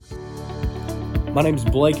My name is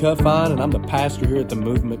Blake Huffine, and I'm the pastor here at the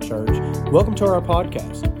Movement Church. Welcome to our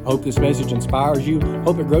podcast. I hope this message inspires you.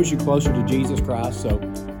 Hope it grows you closer to Jesus Christ. So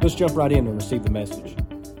let's jump right in and receive the message.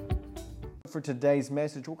 For today's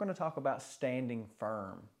message, we're going to talk about standing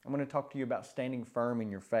firm. I'm going to talk to you about standing firm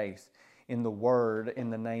in your faith, in the Word, in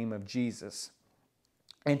the name of Jesus.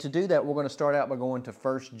 And to do that, we're going to start out by going to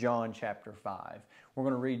 1 John chapter 5. We're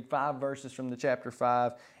going to read 5 verses from the chapter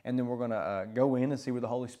 5, and then we're going to go in and see where the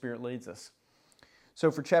Holy Spirit leads us. So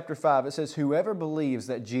for chapter 5, it says, "Whoever believes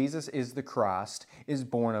that Jesus is the Christ is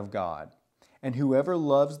born of God, and whoever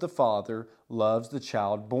loves the Father loves the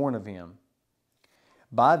child born of him.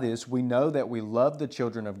 By this we know that we love the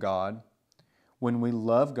children of God, when we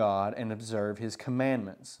love God and observe His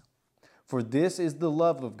commandments. For this is the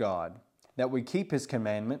love of God, that we keep His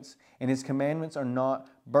commandments, and His commandments are not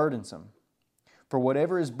burdensome. For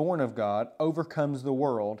whatever is born of God overcomes the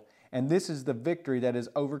world, and this is the victory that has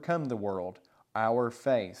overcome the world, our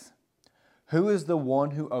faith. Who is the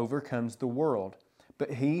one who overcomes the world,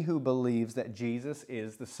 but he who believes that Jesus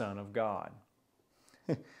is the Son of God?"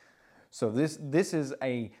 So this is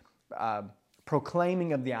a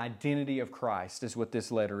proclaiming of the identity of Christ is what this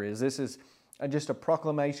letter is. This is just a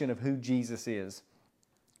proclamation of who Jesus is.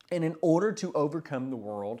 And in order to overcome the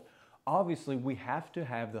world, obviously we have to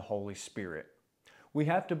have the Holy Spirit. We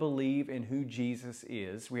have to believe in who Jesus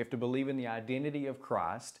is. We have to believe in the identity of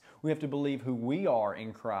Christ. We have to believe who we are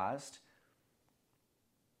in Christ.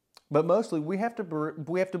 But mostly we have to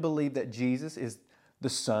believe that Jesus is the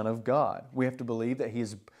Son of God. We have to believe that He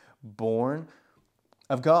is born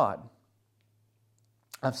of God.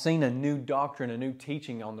 I've seen a new doctrine, a new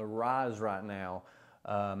teaching on the rise right now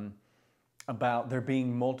about there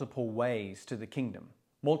being multiple ways to the kingdom,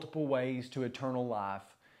 multiple ways to eternal life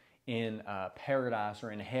in paradise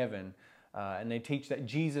or in heaven. And they teach that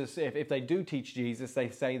Jesus, if they do teach Jesus, they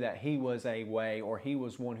say that He was a way, or He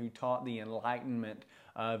was one who taught the enlightenment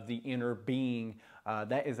of the inner being.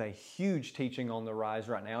 That is a huge teaching on the rise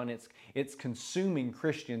right now, and it's consuming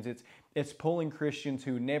Christians. It's pulling Christians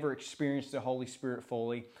who never experienced the Holy Spirit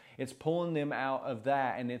fully. It's pulling them out of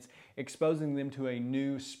that, and it's exposing them to a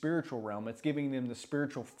new spiritual realm. It's giving them the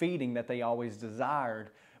spiritual feeding that they always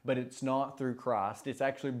desired, but it's not through Christ. It's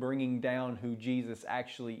actually bringing down who Jesus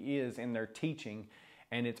actually is in their teaching,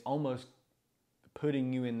 and it's almost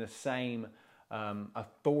putting you in the same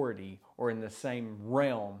authority or in the same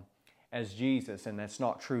realm as Jesus, and that's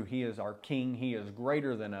not true. He is our King. He is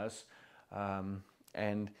greater than us,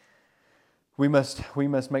 and we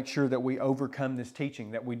must make sure that we overcome this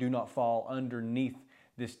teaching, that we do not fall underneath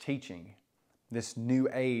this teaching, this new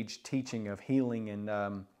age teaching of healing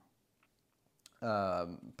and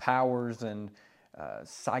powers and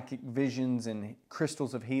psychic visions and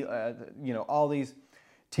crystals of all these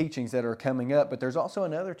teachings that are coming up. But there's also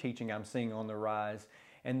another teaching I'm seeing on the rise,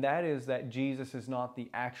 and that is that Jesus is not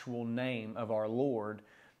the actual name of our Lord,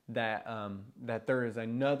 that there is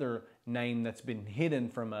another name that's been hidden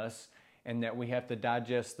from us, and that we have to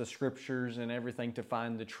digest the scriptures and everything to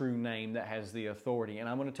find the true name that has the authority. And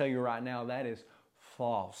I'm going to tell you right now, that is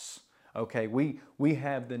false. Okay, we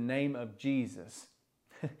have the name of Jesus.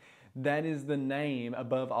 That is the name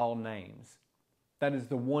above all names. That is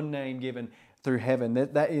the one name given through heaven.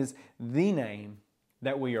 That is the name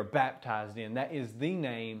that we are baptized in. That is the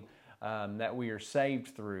name that we are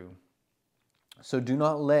saved through. So do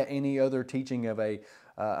not let any other teaching of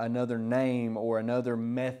another name or another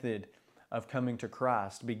method of coming to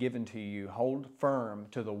Christ be given to you. Hold firm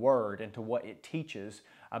to the Word and to what it teaches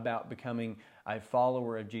about becoming a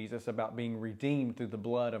follower of Jesus, about being redeemed through the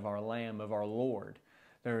blood of our Lamb, of our Lord.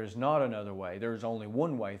 There is not another way. There is only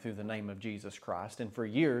one way, through the name of Jesus Christ. And for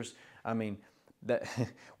years, that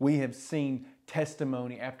we have seen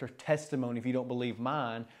testimony after testimony. If you don't believe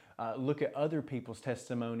mine, look at other people's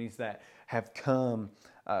testimonies that have come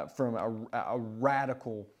from a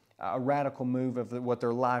radical move of what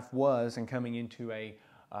their life was and coming into a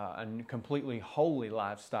completely holy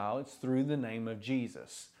lifestyle. It's through the name of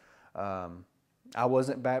Jesus. I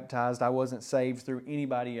wasn't baptized, I wasn't saved through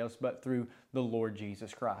anybody else but through the Lord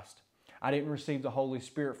Jesus Christ. I didn't receive the Holy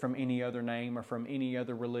Spirit from any other name or from any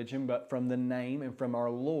other religion, but from the name and from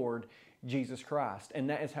our Lord Jesus Christ. And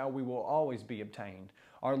that is how we will always be obtained.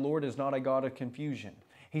 Our Lord is not a God of confusion.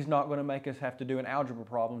 He's not going to make us have to do an algebra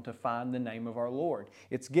problem to find the name of our Lord.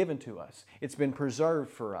 It's given to us. It's been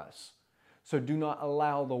preserved for us. So do not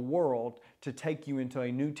allow the world to take you into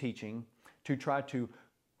a new teaching to try to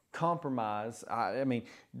compromise.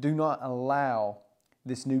 Do not allow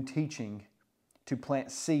this new teaching to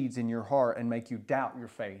plant seeds in your heart and make you doubt your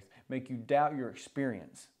faith, make you doubt your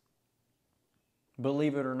experience.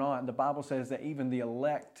 Believe it or not, the Bible says that even the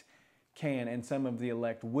elect can and some of the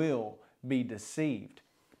elect will be deceived.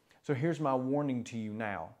 So here's my warning to you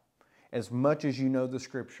now. As much as you know the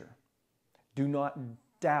Scripture, do not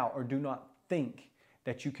doubt or do not think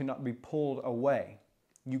that you cannot be pulled away.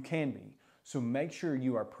 You can be. So make sure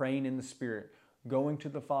you are praying in the Spirit, going to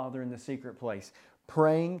the Father in the secret place,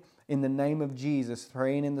 praying in the name of Jesus,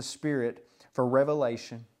 praying in the Spirit for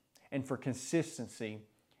revelation and for consistency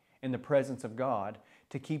in the presence of God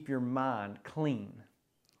to keep your mind clean,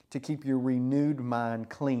 to keep your renewed mind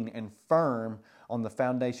clean and firm on the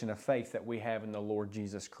foundation of faith that we have in the Lord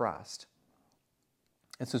Jesus Christ.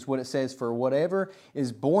 This is what it says, for whatever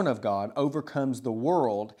is born of God overcomes the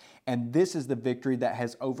world, and this is the victory that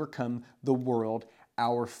has overcome the world,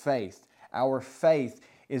 our faith. Our faith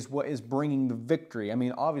is what is bringing the victory. I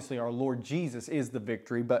mean, obviously our Lord Jesus is the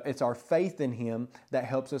victory, but it's our faith in Him that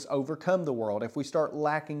helps us overcome the world. If we start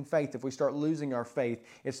lacking faith, if we start losing our faith,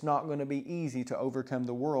 it's not going to be easy to overcome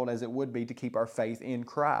the world as it would be to keep our faith in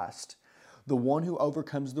Christ. The one who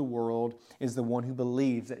overcomes the world is the one who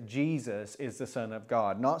believes that Jesus is the Son of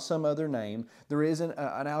God, not some other name. There isn't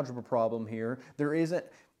an algebra problem here. There isn't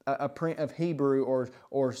a print of Hebrew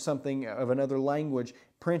or something of another language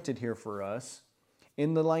printed here for us.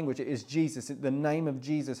 In the language, it is Jesus. The name of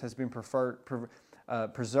Jesus has been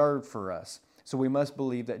preserved for us. So we must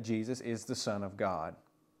believe that Jesus is the Son of God.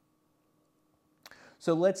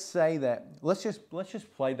 So let's say that, let's just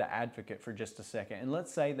play the advocate for just a second. And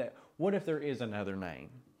let's say that, what if there is another name?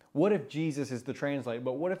 What if Jesus is the translator,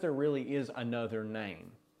 but what if there really is another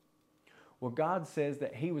name? Well, God says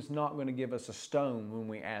that He was not going to give us a stone when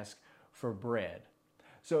we ask for bread.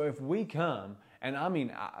 So if we come, and I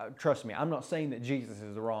mean, trust me, I'm not saying that Jesus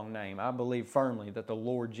is the wrong name. I believe firmly that the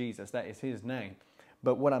Lord Jesus, that is His name.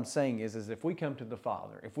 But what I'm saying is if we come to the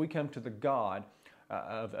Father, if we come to the God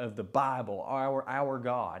of the Bible, our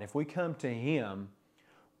God, if we come to Him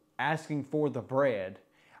asking for the bread,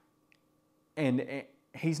 and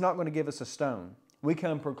He's not going to give us a stone. We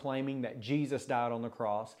come proclaiming that Jesus died on the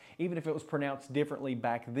cross. Even if it was pronounced differently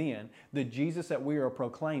back then, the Jesus that we are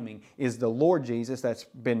proclaiming is the Lord Jesus that's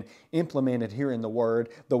been implemented here in the Word,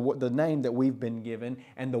 the name that we've been given,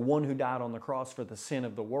 and the one who died on the cross for the sin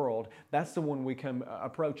of the world. That's the one we come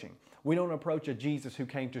approaching. We don't approach a Jesus who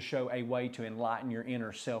came to show a way to enlighten your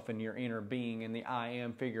inner self and your inner being and the I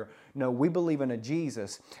am figure. No, we believe in a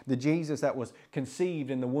Jesus, the Jesus that was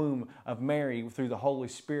conceived in the womb of Mary through the Holy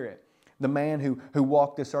Spirit. The man who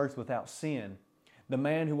walked this earth without sin. The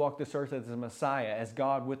man who walked this earth as the Messiah, as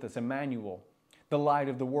God with us, Emmanuel, the light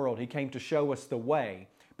of the world. He came to show us the way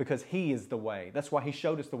because He is the way. That's why He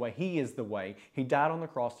showed us the way. He is the way. He died on the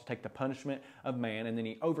cross to take the punishment of man, and then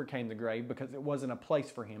He overcame the grave because it wasn't a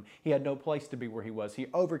place for Him. He had no place to be where He was. He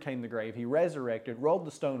overcame the grave. He resurrected, rolled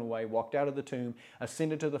the stone away, walked out of the tomb,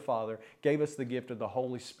 ascended to the Father, gave us the gift of the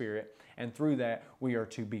Holy Spirit, and through that we are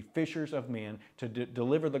to be fishers of men, to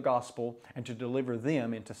deliver the gospel and to deliver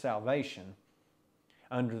them into salvation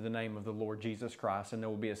under the name of the Lord Jesus Christ. And there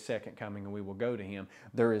will be a second coming and we will go to Him.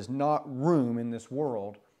 There is not room in this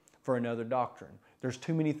world for another doctrine. There's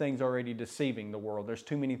too many things already deceiving the world. There's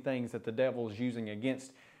too many things that the devil is using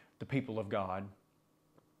against the people of God.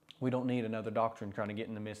 We don't need another doctrine trying to get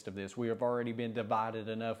in the midst of this. We have already been divided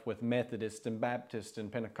enough with Methodists and Baptists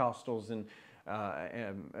and Pentecostals and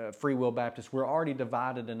Free Will Baptists. We're already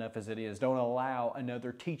divided enough as it is. Don't allow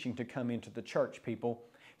another teaching to come into the church, people.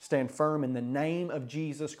 Stand firm in the name of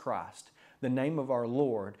Jesus Christ, the name of our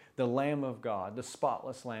Lord, the Lamb of God, the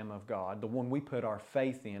spotless Lamb of God, the one we put our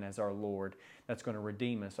faith in as our Lord, that's going to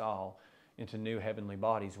redeem us all into new heavenly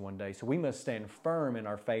bodies one day. So we must stand firm in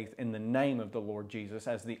our faith in the name of the Lord Jesus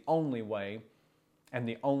as the only way and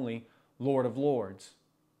the only Lord of Lords.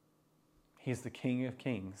 He is the King of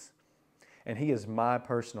Kings. And He is my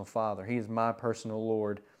personal Father. He is my personal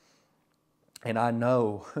Lord. And I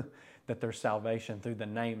know that there's salvation through the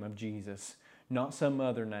name of Jesus, not some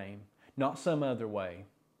other name, not some other way.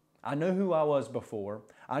 I know who I was before.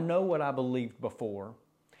 I know what I believed before.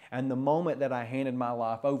 And the moment that I handed my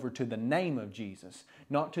life over to the name of Jesus,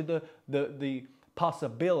 not to the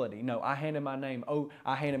possibility. No, I handed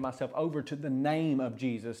myself over to the name of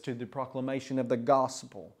Jesus, to the proclamation of the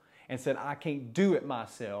gospel, and said, I can't do it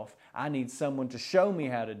myself. I need someone to show me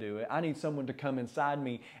how to do it. I need someone to come inside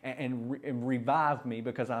me and revive me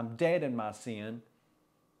because I'm dead in my sin.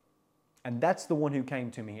 And that's the one who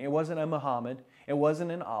came to me. It wasn't a Muhammad. It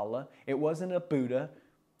wasn't an Allah. It wasn't a Buddha.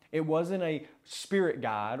 It wasn't a spirit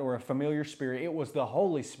guide or a familiar spirit. It was the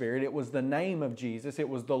Holy Spirit. It was the name of Jesus. It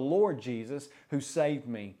was the Lord Jesus who saved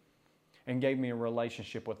me and gave me a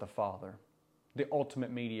relationship with the Father. The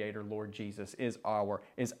ultimate mediator, Lord Jesus, is our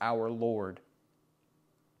Lord.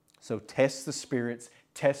 So test the spirits,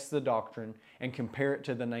 test the doctrine, and compare it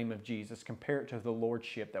to the name of Jesus. Compare it to the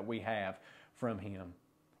lordship that we have from Him.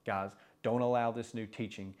 Guys, don't allow this new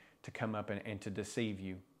teaching to come up and to deceive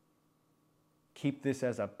you. Keep this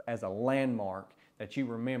as a landmark that you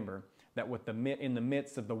remember that in the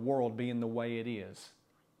midst of the world being the way it is,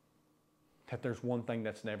 that there's one thing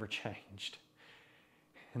that's never changed.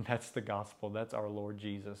 And that's the gospel. That's our Lord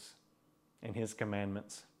Jesus and His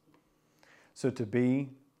commandments. So to be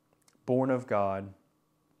born of God,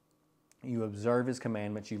 you observe His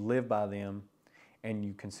commandments, you live by them, and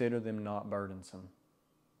you consider them not burdensome.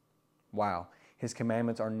 Wow. His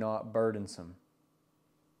commandments are not burdensome.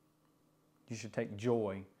 You should take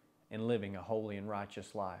joy in living a holy and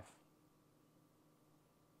righteous life.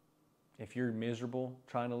 If you're miserable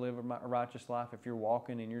trying to live a righteous life, if you're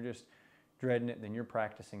walking and you're just dreading it, then you're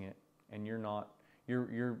practicing it, and you're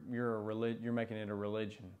making it a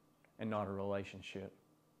religion and not a relationship.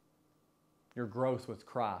 Your growth with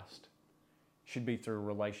Christ should be through a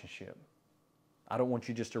relationship. I don't want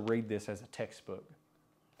you just to read this as a textbook.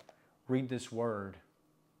 Read this word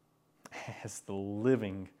as the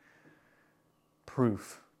living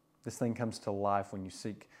proof. This thing comes to life when you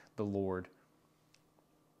seek the Lord.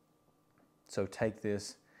 So take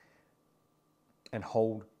this and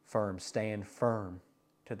hold firm, stand firm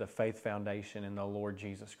to the faith foundation in the Lord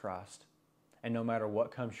Jesus Christ. And no matter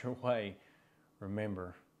what comes your way,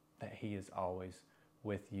 remember that He is always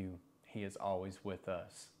with you. He is always with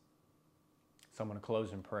us. So I'm going to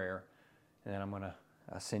close in prayer, and then I'm going to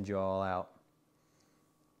send you all out.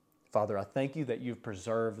 Father, I thank You that You've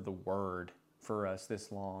preserved the Word for us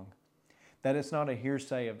this long. That it's not a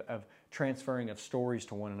hearsay of transferring of stories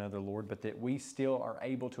to one another, Lord, but that we still are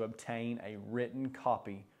able to obtain a written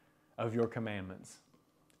copy of Your commandments,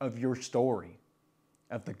 of Your story,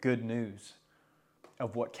 of the good news,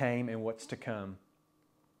 of what came and what's to come.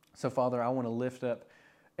 So, Father, I want to lift up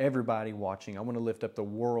everybody watching. I want to lift up the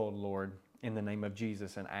world, Lord, in the name of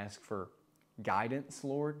Jesus, and ask for guidance,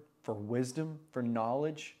 Lord, for wisdom, for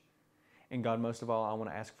knowledge. And God, most of all, I want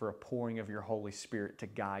to ask for a pouring of Your Holy Spirit to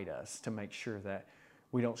guide us, to make sure that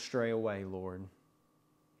we don't stray away, Lord.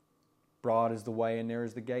 Broad is the way and narrow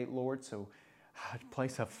is the gate, Lord, so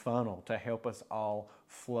place a funnel to help us all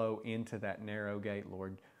flow into that narrow gate,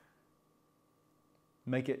 Lord.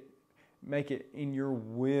 Make it in Your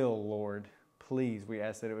will, Lord. Please, we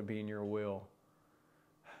ask that it would be in Your will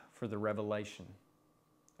for the revelation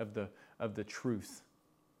of the truth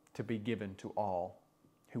to be given to all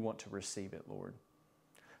who want to receive it, Lord.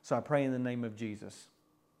 So I pray in the name of Jesus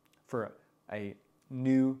for a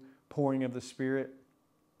new pouring of the Spirit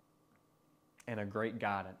and a great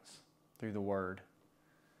guidance through the Word.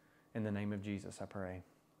 In the name of Jesus, I pray.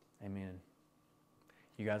 Amen.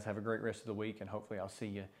 You guys have a great rest of the week, and hopefully I'll see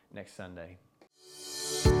you next Sunday.